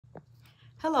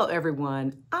Hello,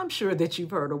 everyone. I'm sure that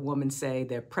you've heard a woman say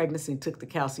that pregnancy took the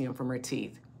calcium from her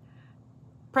teeth.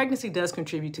 Pregnancy does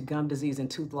contribute to gum disease and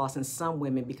tooth loss in some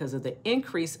women because of the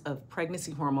increase of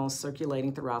pregnancy hormones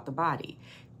circulating throughout the body.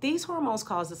 These hormones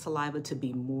cause the saliva to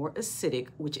be more acidic,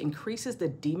 which increases the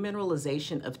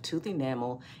demineralization of tooth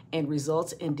enamel and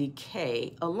results in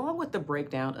decay along with the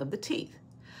breakdown of the teeth.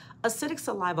 Acidic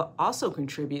saliva also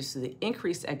contributes to the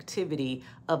increased activity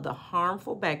of the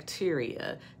harmful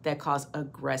bacteria that cause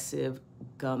aggressive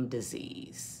gum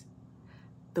disease.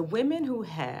 The women who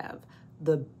have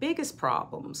the biggest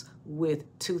problems with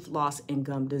tooth loss and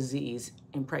gum disease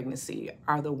in pregnancy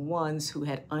are the ones who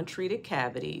had untreated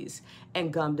cavities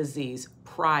and gum disease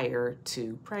prior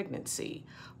to pregnancy.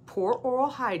 Poor oral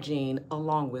hygiene,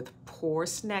 along with poor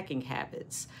snacking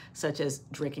habits, such as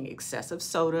drinking excessive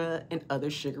soda and other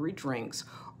sugary drinks,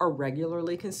 or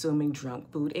regularly consuming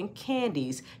junk food and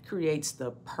candies, creates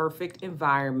the perfect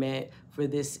environment for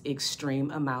this extreme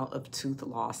amount of tooth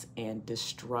loss and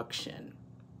destruction.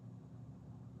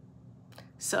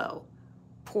 So,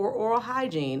 poor oral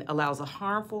hygiene allows a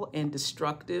harmful and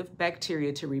destructive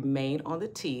bacteria to remain on the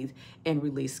teeth and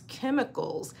release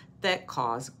chemicals that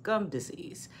cause gum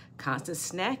disease. Constant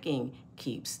snacking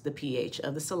keeps the pH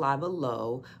of the saliva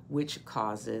low, which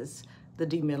causes the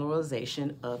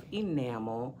demineralization of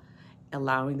enamel,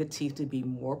 allowing the teeth to be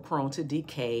more prone to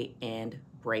decay and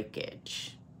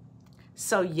breakage.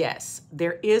 So yes,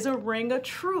 there is a ring of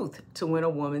truth to when a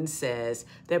woman says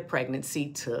that pregnancy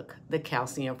took the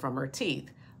calcium from her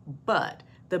teeth. But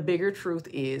the bigger truth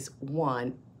is,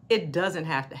 one, it doesn't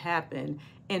have to happen,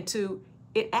 and two,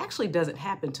 it actually doesn't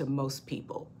happen to most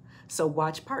people. So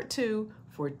watch part 2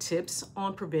 for tips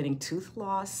on preventing tooth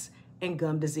loss and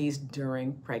gum disease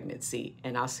during pregnancy,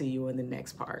 and I'll see you in the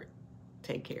next part.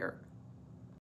 Take care.